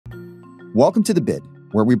Welcome to The Bid,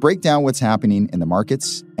 where we break down what's happening in the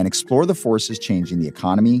markets and explore the forces changing the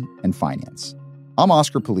economy and finance. I'm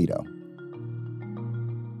Oscar Polito.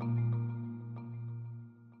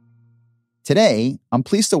 Today, I'm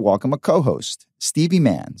pleased to welcome a co-host, Stevie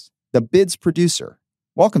Manns, The Bid's producer.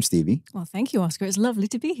 Welcome, Stevie. Well, thank you, Oscar. It's lovely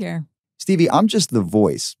to be here. Stevie, I'm just the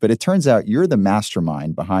voice, but it turns out you're the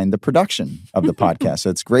mastermind behind the production of the podcast.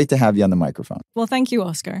 So it's great to have you on the microphone. Well, thank you,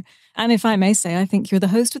 Oscar. And if I may say, I think you're the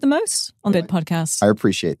host with the most on the Bid podcast. I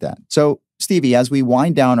appreciate that. So, Stevie, as we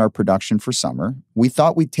wind down our production for summer, we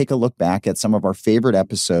thought we'd take a look back at some of our favorite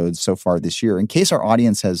episodes so far this year, in case our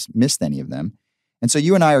audience has missed any of them. And so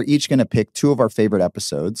you and I are each going to pick two of our favorite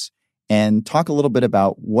episodes and talk a little bit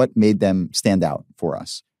about what made them stand out for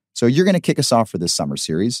us. So you're going to kick us off for this summer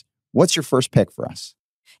series. What's your first pick for us?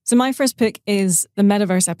 So my first pick is the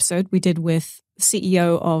Metaverse episode we did with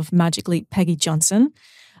CEO of Magic Leap, Peggy Johnson.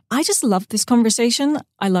 I just loved this conversation.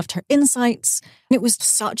 I loved her insights. It was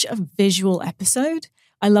such a visual episode.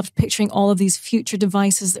 I loved picturing all of these future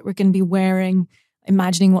devices that we're going to be wearing,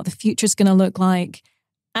 imagining what the future is going to look like.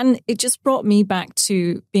 And it just brought me back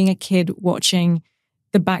to being a kid watching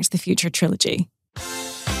the Back to the Future trilogy.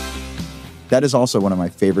 That is also one of my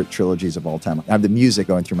favorite trilogies of all time. I have the music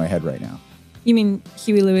going through my head right now. You mean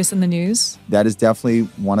Huey Lewis and the News? That is definitely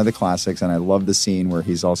one of the classics, and I love the scene where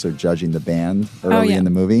he's also judging the band early in the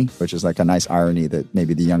movie, which is like a nice irony that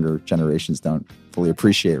maybe the younger generations don't fully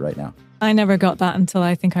appreciate right now. I never got that until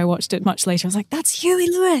I think I watched it much later. I was like, that's Huey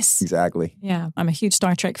Lewis. Exactly. Yeah, I'm a huge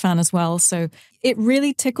Star Trek fan as well, so it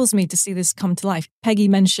really tickles me to see this come to life. Peggy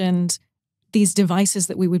mentioned these devices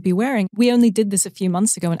that we would be wearing. We only did this a few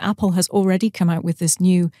months ago, and Apple has already come out with this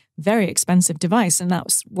new, very expensive device. And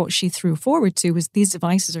that's what she threw forward to, was these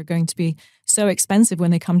devices are going to be so expensive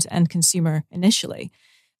when they come to end consumer initially.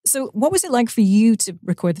 So what was it like for you to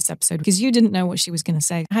record this episode? Because you didn't know what she was going to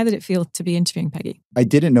say. How did it feel to be interviewing Peggy? I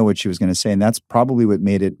didn't know what she was going to say, and that's probably what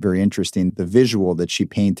made it very interesting, the visual that she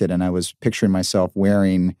painted. And I was picturing myself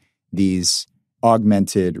wearing these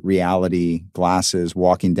augmented reality glasses,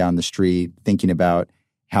 walking down the street, thinking about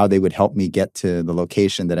how they would help me get to the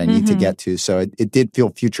location that I need to get to. So it did feel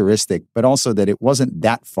futuristic, but also that it wasn't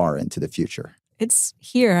that far into the future. It's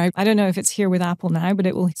here. I don't know if it's here with Apple now, but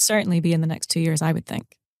it will certainly be in the next 2 years, I would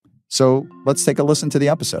think. So let's take a listen to the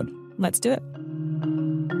episode. Let's do it.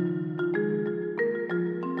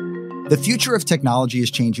 The future of technology is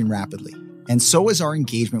changing rapidly, and so is our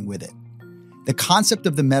engagement with it. The concept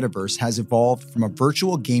of the metaverse has evolved from a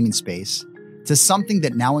virtual gaming space to something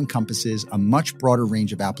that now encompasses a much broader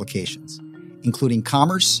range of applications, including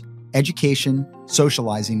commerce, education,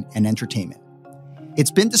 socializing, and entertainment.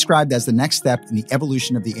 It's been described as the next step in the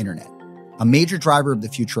evolution of the internet, a major driver of the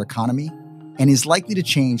future economy, and is likely to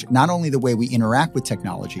change not only the way we interact with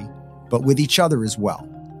technology, but with each other as well.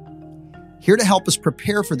 Here to help us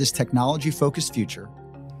prepare for this technology-focused future,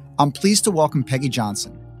 I'm pleased to welcome Peggy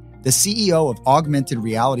Johnson, the CEO of Augmented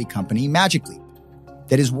Reality Company, Magic Leap,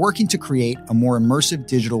 that is working to create a more immersive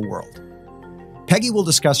digital world. Peggy will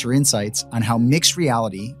discuss her insights on how mixed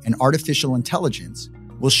reality and artificial intelligence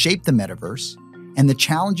will shape the metaverse and the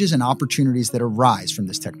challenges and opportunities that arise from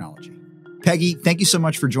this technology. Peggy, thank you so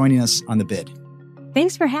much for joining us on The Bid.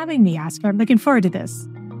 Thanks for having me, Oscar. I'm looking forward to this.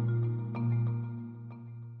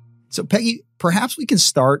 So Peggy, perhaps we can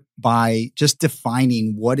start by just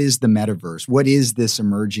defining what is the metaverse? What is this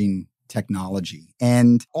emerging technology?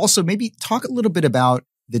 And also maybe talk a little bit about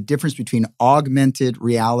the difference between augmented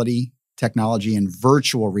reality technology and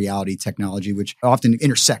virtual reality technology, which often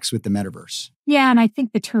intersects with the metaverse. Yeah, and I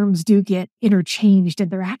think the terms do get interchanged, and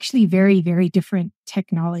they're actually very, very different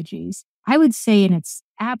technologies. I would say in its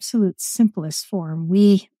absolute simplest form,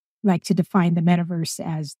 we like to define the metaverse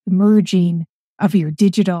as the merging of your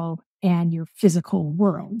digital and your physical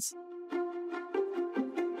worlds.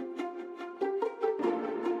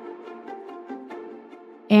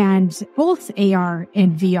 And both AR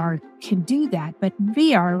and VR can do that, but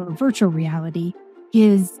VR, or virtual reality,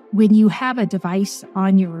 is when you have a device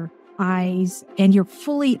on your eyes and you're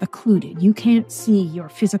fully occluded. You can't see your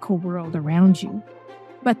physical world around you.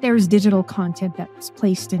 But there's digital content that's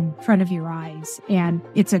placed in front of your eyes, and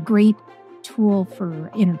it's a great tool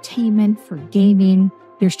for entertainment, for gaming.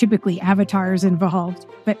 There's typically avatars involved.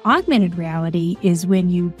 But augmented reality is when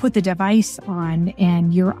you put the device on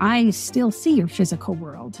and your eyes still see your physical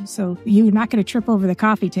world. So you're not going to trip over the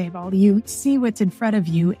coffee table. You see what's in front of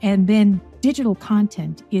you, and then digital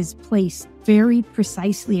content is placed very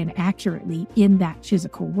precisely and accurately in that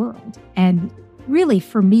physical world. And really,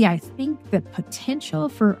 for me, I think the potential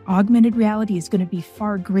for augmented reality is going to be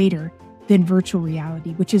far greater than virtual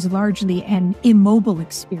reality, which is largely an immobile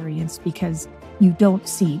experience because you don't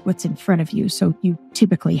see what's in front of you. So you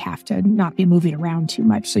typically have to not be moving around too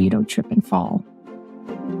much so you don't trip and fall.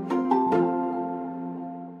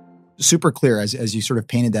 Super clear as you sort of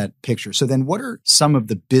painted that picture. So then what are some of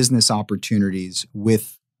the business opportunities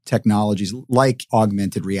with technologies like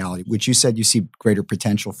augmented reality, which you said you see greater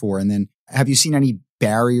potential for? And then have you seen any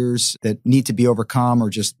barriers that need to be overcome or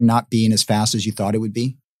just not being as fast as you thought it would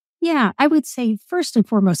be? Yeah, I would say first and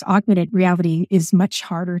foremost, augmented reality is much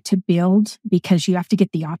harder to build because you have to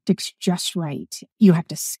get the optics just right. You have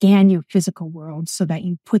to scan your physical world so that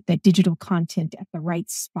you put the digital content at the right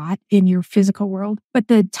spot in your physical world. But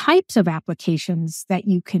the types of applications that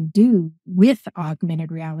you can do with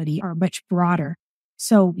augmented reality are much broader.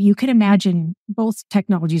 So you can imagine both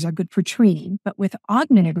technologies are good for training, but with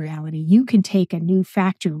augmented reality, you can take a new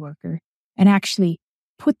factory worker and actually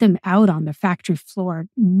put them out on the factory floor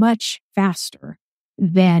much faster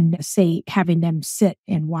than, say, having them sit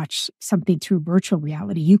and watch something through virtual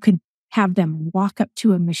reality. You can have them walk up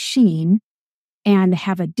to a machine and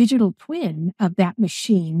have a digital twin of that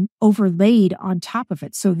machine overlaid on top of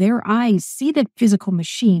it. So their eyes see the physical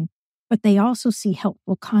machine, but they also see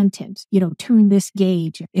helpful content. Turn this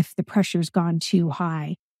gauge if the pressure's gone too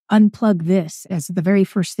high. Unplug this as the very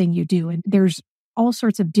first thing you do. And there's all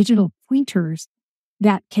sorts of digital pointers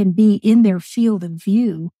that can be in their field of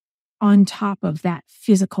view on top of that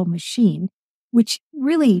physical machine, which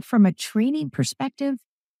really, from a training perspective,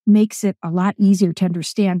 makes it a lot easier to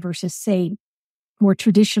understand versus, say, more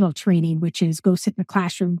traditional training, which is go sit in the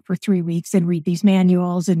classroom for 3 weeks and read these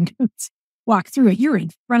manuals and walk through it. You're in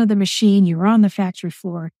front of the machine, you're on the factory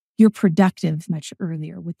floor, you're productive much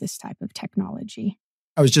earlier with this type of technology.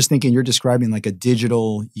 I was just thinking you're describing like a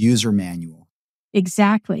digital user manual.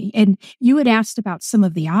 Exactly. And you had asked about some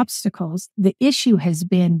of the obstacles. The issue has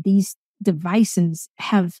been these devices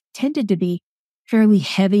have tended to be fairly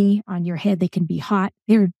heavy on your head. They can be hot.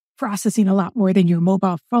 They're processing a lot more than your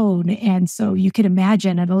mobile phone. And so you can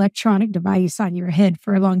imagine an electronic device on your head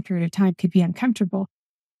for a long period of time could be uncomfortable.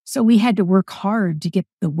 So we had to work hard to get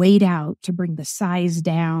the weight out, to bring the size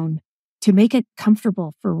down, to make it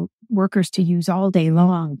comfortable for workers to use all day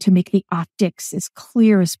long, to make the optics as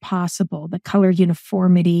clear as possible, the color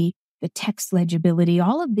uniformity, the text legibility.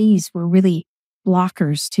 All of these were really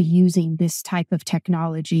blockers to using this type of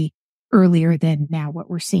technology earlier than now what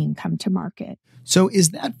we're seeing come to market. So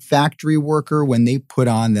is that factory worker, when they put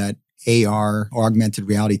on that AR, augmented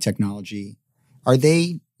reality technology, are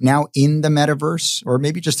they now in the metaverse? Or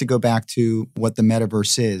maybe just to go back to what the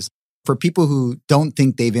metaverse is, for people who don't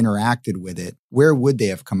think they've interacted with it, where would they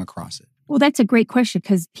have come across it? Well, that's a great question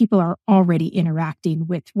because people are already interacting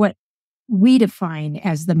with what we define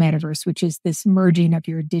as the metaverse, which is this merging of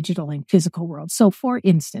your digital and physical world. So for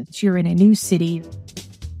instance, you're in a new city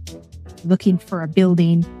looking for a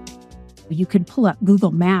building. You can pull up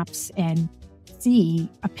Google Maps and see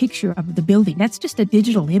a picture of the building. That's just a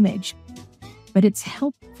digital image, but it's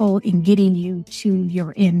helpful in getting you to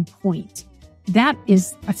your end point. That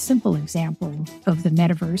is a simple example of the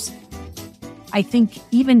metaverse. I think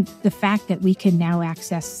even the fact that we can now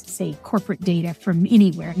access, say, corporate data from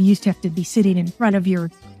anywhere. You used to have to be sitting in front of your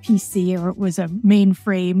PC, or it was a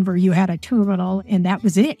mainframe where you had a terminal and that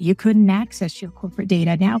was it. You couldn't access your corporate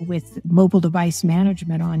data. Now with mobile device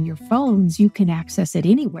management on your phones, you can access it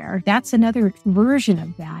anywhere. That's another version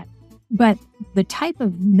of that. But the type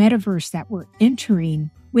of metaverse that we're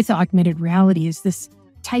entering with augmented reality is this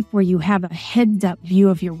type where you have a heads-up view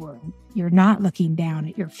of your world. You're not looking down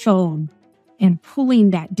at your phone and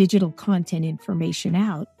pulling that digital content information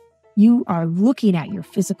out. You are looking at your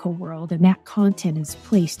physical world, and that content is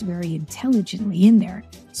placed very intelligently in there.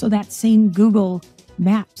 So that same Google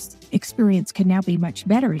Maps experience can now be much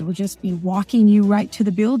better. It'll just be walking you right to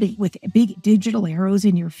the building with big digital arrows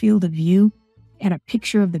in your field of view and a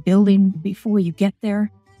picture of the building before you get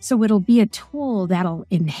there. So it'll be a tool that'll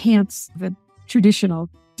enhance the traditional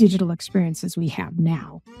digital experiences we have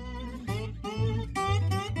now.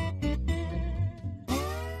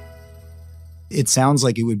 It sounds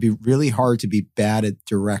like it would be really hard to be bad at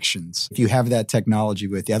directions if you have that technology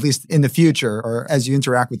with you, at least in the future, or as you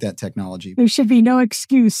interact with that technology. There should be no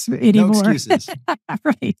excuse anymore. No excuses.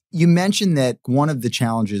 Right. You mentioned that one of the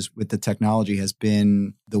challenges with the technology has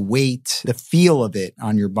been the weight, the feel of it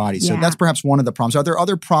on your body. So that's perhaps one of the problems. Are there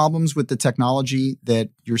other problems with the technology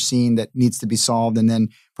that you're seeing that needs to be solved? And then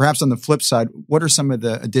perhaps on the flip side, what are some of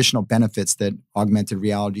the additional benefits that augmented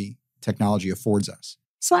reality technology affords us?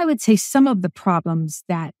 So I would say some of the problems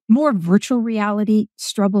that more virtual reality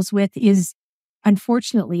struggles with is,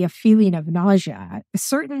 unfortunately, a feeling of nausea. A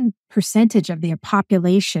certain percentage of the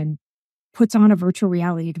population puts on a virtual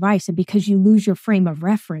reality device. And because you lose your frame of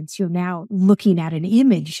reference, you're now looking at an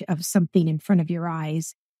image of something in front of your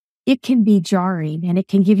eyes. It can be jarring and it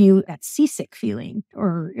can give you that seasick feeling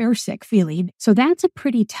or airsick feeling. So that's a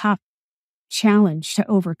pretty tough challenge to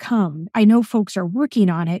overcome. I know folks are working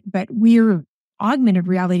on it, but we're augmented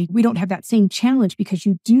reality. We don't have that same challenge because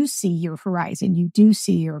you do see your horizon. You do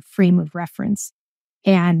see your frame of reference.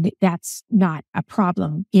 And that's not a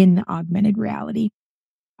problem in augmented reality.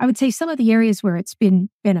 I would say some of the areas where it's been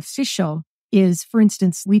beneficial is, for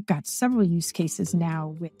instance, we've got several use cases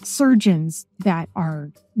now with surgeons that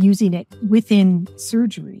are using it within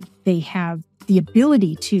surgery. They have the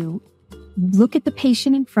ability to look at the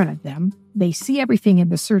patient in front of them. They see everything in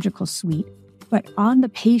the surgical suite, but on the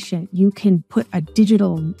patient, you can put a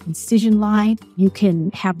digital incision line. You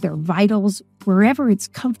can have their vitals wherever it's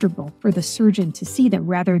comfortable for the surgeon to see them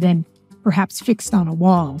rather than perhaps fixed on a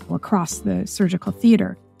wall across the surgical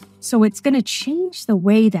theater. So it's going to change the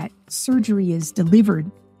way that surgery is delivered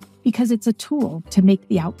because it's a tool to make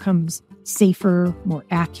the outcomes safer, more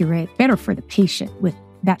accurate, better for the patient with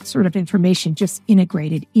that sort of information just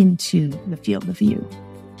integrated into the field of view.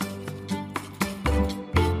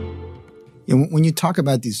 When you talk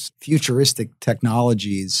about these futuristic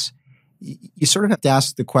technologies, you sort of have to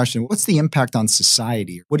ask the question, what's the impact on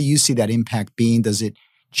society? What do you see that impact being? Does it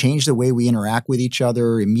change the way we interact with each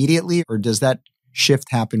other immediately, or does that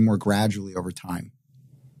shift happen more gradually over time?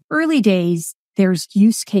 Early days, there's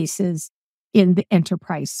use cases in the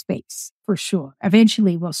enterprise space, for sure.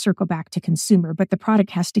 Eventually, we'll circle back to consumer, but the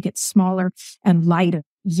product has to get smaller and lighter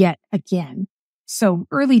yet again. So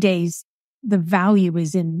early days, the value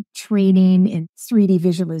is in training, in 3D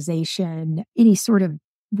visualization, any sort of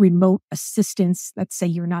remote assistance. Let's say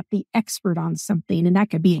you're not the expert on something, and that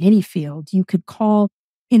could be in any field. You could call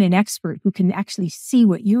in an expert who can actually see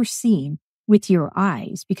what you're seeing with your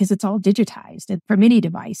eyes because it's all digitized. And from any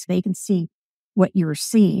device, they can see what you're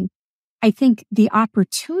seeing. I think the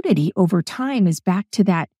opportunity over time is back to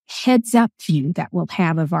that heads up view that we'll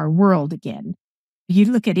have of our world again. You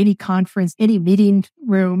look at any conference, any meeting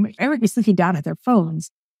room, everybody's looking down at their phones.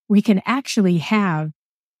 We can actually have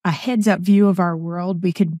a heads up view of our world.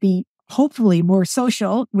 We could be hopefully more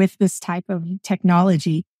social with this type of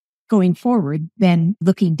technology going forward than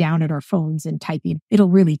looking down at our phones and typing. It'll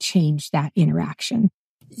really change that interaction.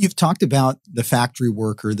 You've talked about the factory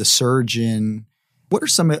worker, the surgeon. What are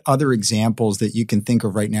some other examples that you can think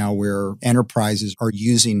of right now where enterprises are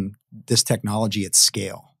using this technology at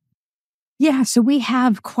scale? Yeah, so we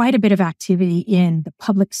have quite a bit of activity in the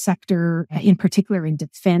public sector, in particular in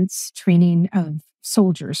defense, training of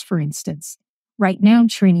soldiers, for instance. Right now,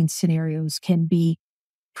 training scenarios can be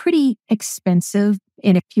pretty expensive.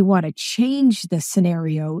 And if you want to change the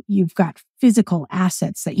scenario, you've got physical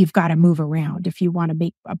assets that you've got to move around. If you want to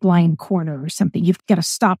make a blind corner or something, you've got to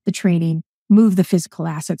stop the training, move the physical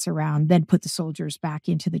assets around, then put the soldiers back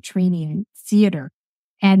into the training theater.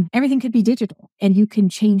 And everything could be digital, and you can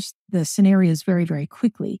change the scenarios very, very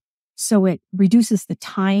quickly. So it reduces the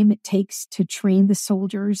time it takes to train the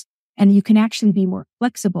soldiers, and you can actually be more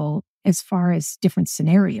flexible as far as different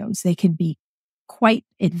scenarios. They can be quite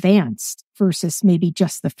advanced versus maybe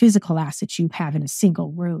just the physical assets you have in a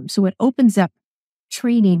single room. So it opens up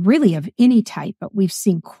training really of any type, but we've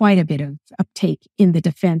seen quite a bit of uptake in the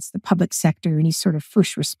defense, the public sector, any sort of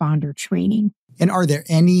first responder training. And are there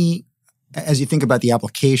any, as you think about the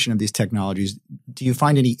application of these technologies, do you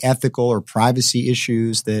find any ethical or privacy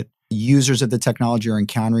issues that users of the technology are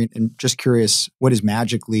encountering? And just curious, what is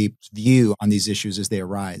Magicleap's view on these issues as they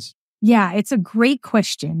arise? Yeah, it's a great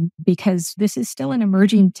question because this is still an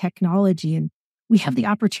emerging technology and we have the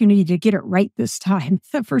opportunity to get it right this time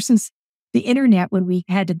versus the internet when we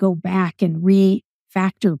had to go back and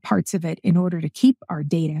refactor parts of it in order to keep our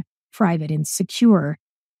data private and secure.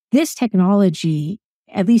 This technology,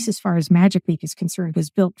 at least as far as Magicleap is concerned, was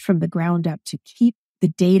built from the ground up to keep the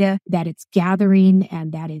data that it's gathering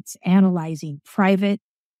and that it's analyzing private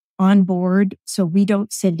on board. So we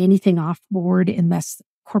don't send anything off board unless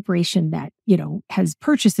corporation that, has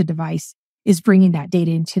purchased a device is bringing that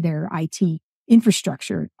data into their IT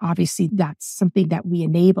infrastructure. Obviously, that's something that we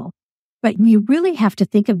enable. But you really have to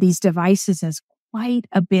think of these devices as quite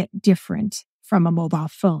a bit different from a mobile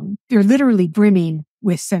phone. They're literally brimming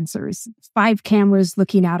with sensors. 5 cameras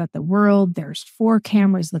looking out at the world. There's 4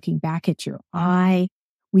 cameras looking back at your eye.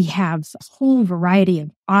 We have a whole variety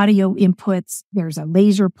of audio inputs. There's a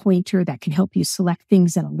laser pointer that can help you select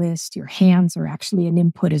things in a list. Your hands are actually an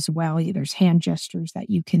input as well. There's hand gestures that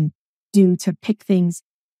you can do to pick things.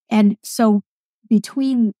 And so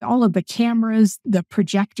between all of the cameras, the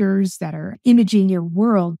projectors that are imaging your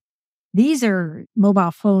world, These are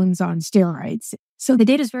mobile phones on steroids. So the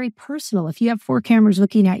data is very personal. If you have 4 cameras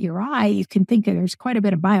looking at your eye, you can think that there's quite a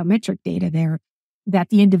bit of biometric data there that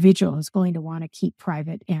the individual is going to want to keep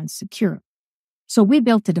private and secure. So we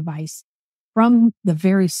built a device from the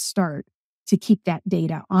very start to keep that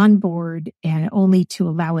data on board and only to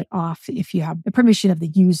allow it off if you have the permission of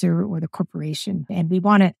the user or the corporation. And we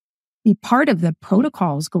want to be part of the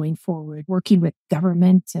protocols going forward, working with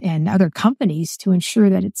government and other companies to ensure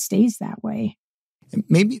that it stays that way.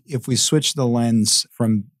 Maybe if we switch the lens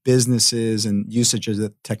from businesses and usages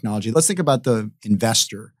of technology, let's think about the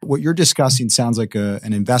investor. What you're discussing sounds like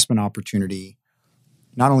an investment opportunity,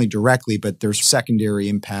 not only directly, but there's secondary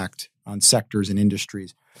impact on sectors and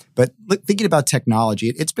industries. But thinking about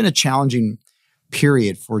technology, it's been a challenging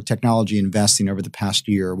period for technology investing over the past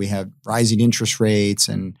year. We have rising interest rates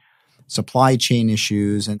and supply chain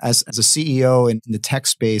issues. And as a CEO in the tech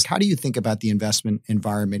space, how do you think about the investment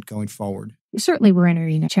environment going forward? Certainly, we're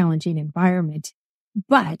entering a challenging environment.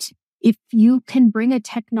 But if you can bring a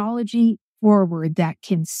technology forward that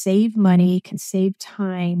can save money, can save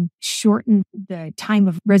time, shorten the time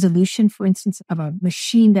of resolution, for instance, of a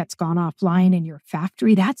machine that's gone offline in your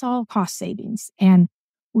factory, that's all cost savings. And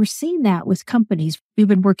we're seeing that with companies. We've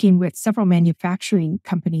been working with several manufacturing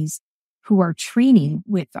companies who are training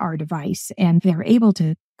with our device, and they're able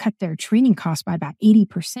to cut their training costs by about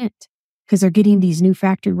 80% because they're getting these new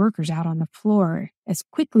factory workers out on the floor as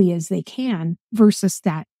quickly as they can versus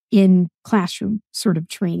that in classroom sort of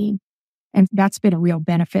training. And that's been a real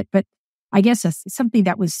benefit. But I guess something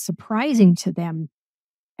that was surprising to them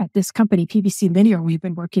at this company, PBC Linear, we've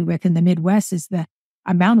been working with in the Midwest, is the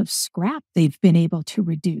amount of scrap they've been able to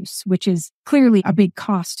reduce, which is clearly a big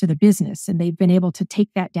cost to the business. And they've been able to take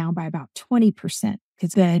that down by about 20%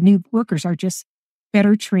 because the new workers are just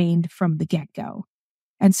better trained from the get-go.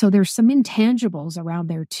 And so there's some intangibles around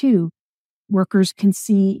there too. Workers can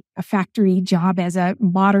see a factory job as a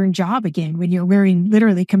modern job again when you're wearing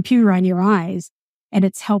literally computer on your eyes. And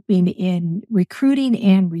it's helping in recruiting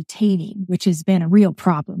and retaining, which has been a real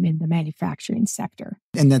problem in the manufacturing sector.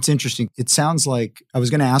 And that's interesting. It sounds like I was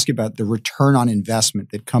going to ask you about the return on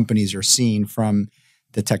investment that companies are seeing from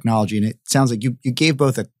the technology. And it sounds like you gave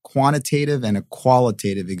both a quantitative and a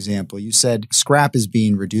qualitative example. You said scrap is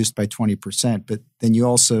being reduced by 20%, but then you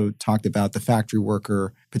also talked about the factory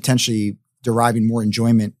worker potentially deriving more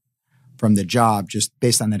enjoyment from the job just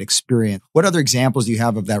based on that experience. What other examples do you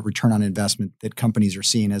have of that return on investment that companies are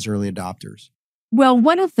seeing as early adopters? Well,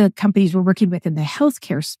 one of the companies we're working with in the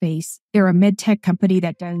healthcare space, they're a med tech company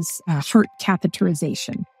that does heart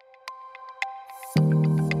catheterization.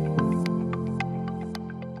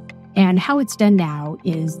 And how it's done now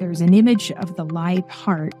is there's an image of the live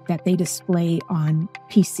heart that they display on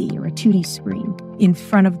PC or a 2D screen in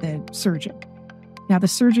front of the surgeon. Now, the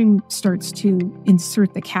surgeon starts to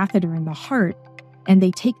insert the catheter in the heart, and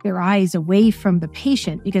they take their eyes away from the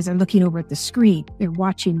patient because they're looking over at the screen. They're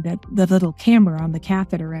watching the little camera on the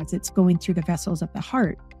catheter as it's going through the vessels of the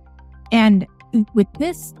heart. And with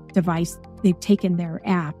this device, they've taken their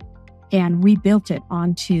app and rebuilt it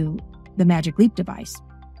onto the Magic Leap device.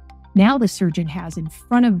 Now the surgeon has in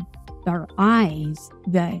front of their eyes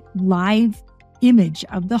the live image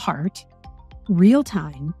of the heart, real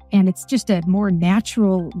time, and it's just a more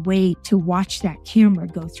natural way to watch that camera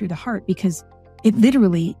go through the heart because it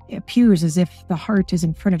literally appears as if the heart is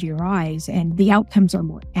in front of your eyes, and the outcomes are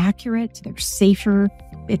more accurate, they're safer,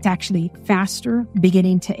 it's actually faster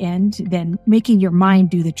beginning to end than making your mind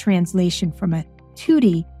do the translation from a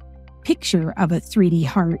 2D picture of a 3D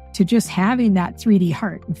heart to just having that 3D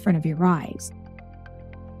heart in front of your eyes.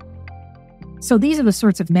 So these are the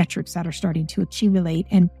sorts of metrics that are starting to accumulate,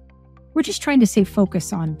 and we're just trying to stay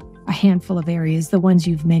focused on a handful of areas, the ones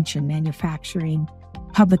you've mentioned, manufacturing,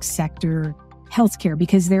 public sector, healthcare,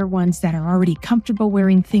 because they're ones that are already comfortable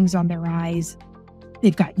wearing things on their eyes.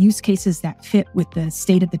 They've got use cases that fit with the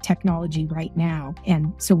state of the technology right now.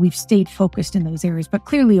 And so we've stayed focused in those areas. But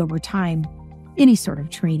clearly over time, any sort of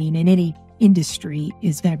training in any industry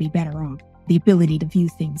is going to be better off. The ability to view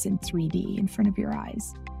things in 3D in front of your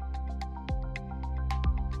eyes.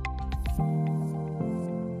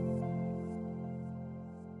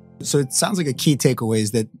 So it sounds like a key takeaway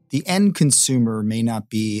is that the end consumer may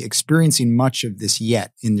not be experiencing much of this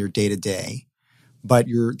yet in their day-to-day, but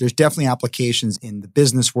there's definitely applications in the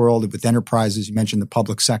business world with enterprises. You mentioned the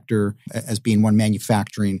public sector as being one,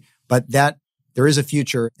 manufacturing, but that there is a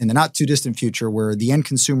future in the not too distant future where the end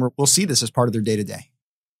consumer will see this as part of their day-to-day.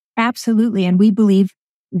 Absolutely. And we believe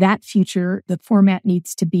that future, the format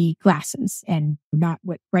needs to be glasses and not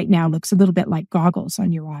what right now looks a little bit like goggles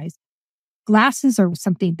on your eyes. Glasses are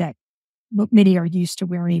something that many are used to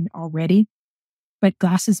wearing already. But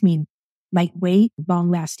glasses mean lightweight,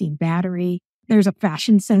 long-lasting battery. There's a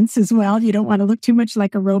fashion sense as well. You don't want to look too much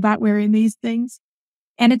like a robot wearing these things.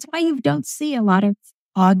 And it's why you don't see a lot of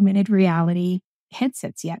augmented reality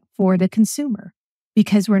headsets yet for the consumer,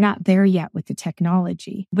 because we're not there yet with the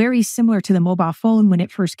technology. Very similar to the mobile phone when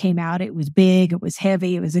it first came out. It was big, it was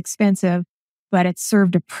heavy, it was expensive, but it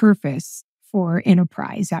served a purpose for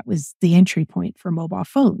enterprise. That was the entry point for mobile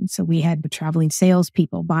phones. So we had the traveling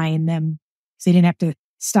salespeople buying them, so they didn't have to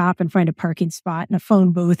stop and find a parking spot in a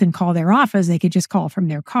phone booth and call their office. They could just call from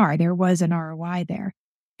their car. There was an ROI there.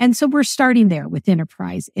 And so we're starting there with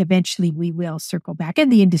enterprise. Eventually we will circle back,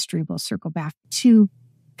 and the industry will circle back to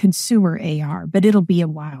consumer AR, but it'll be a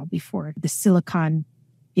while before the silicon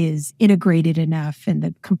is integrated enough and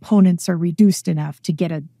the components are reduced enough to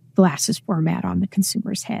get a glasses format on the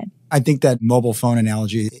consumer's head. I think that mobile phone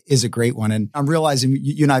analogy is a great one. And I'm realizing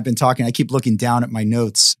you and I have been talking. I keep looking down at my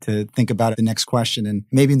notes to think about the next question. And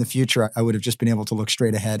maybe in the future, I would have just been able to look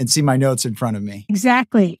straight ahead and see my notes in front of me.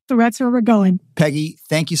 Exactly. So that's where we're going. Peggy,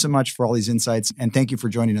 thank you so much for all these insights. And thank you for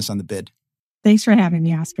joining us on The Bid. Thanks for having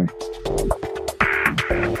me, Oscar.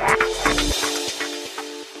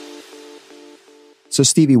 So,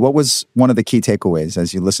 Stevie, what was one of the key takeaways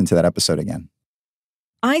as you listened to that episode again?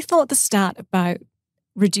 I thought the stat about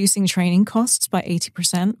reducing training costs by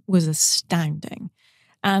 80% was astounding.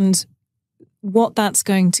 And what that's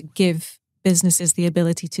going to give businesses the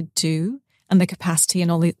ability to do and the capacity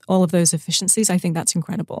and all of those efficiencies, I think that's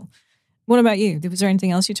incredible. What about you? Was there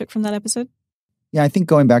anything else you took from that episode? Yeah, I think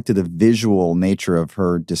going back to the visual nature of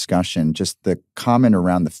her discussion, just the comment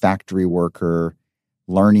around the factory worker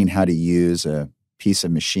learning how to use a piece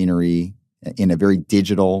of machinery in a very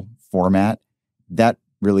digital format, that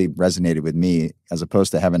really resonated with me, as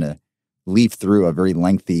opposed to having to leaf through a very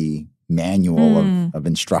lengthy manual of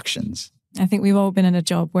instructions. I think we've all been in a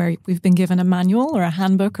job where we've been given a manual or a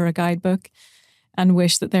handbook or a guidebook and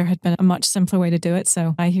wish that there had been a much simpler way to do it.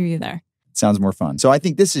 So I hear you there. Sounds more fun. So I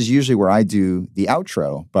think this is usually where I do the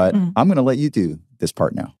outro, but I'm going to let you do this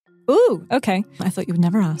part now. Ooh, okay. I thought you would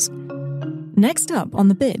never ask. Next up on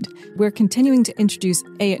The Bid, we're continuing to introduce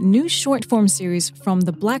a new short-form series from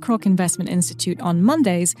the BlackRock Investment Institute on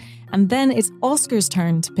Mondays, and then it's Oscar's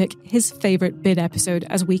turn to pick his favorite Bid episode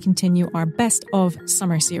as we continue our Best of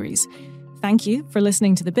Summer series. Thank you for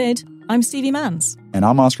listening to The Bid. I'm Stevie Manns. And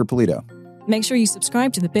I'm Oscar Polito. Make sure you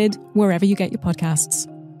subscribe to The Bid wherever you get your podcasts.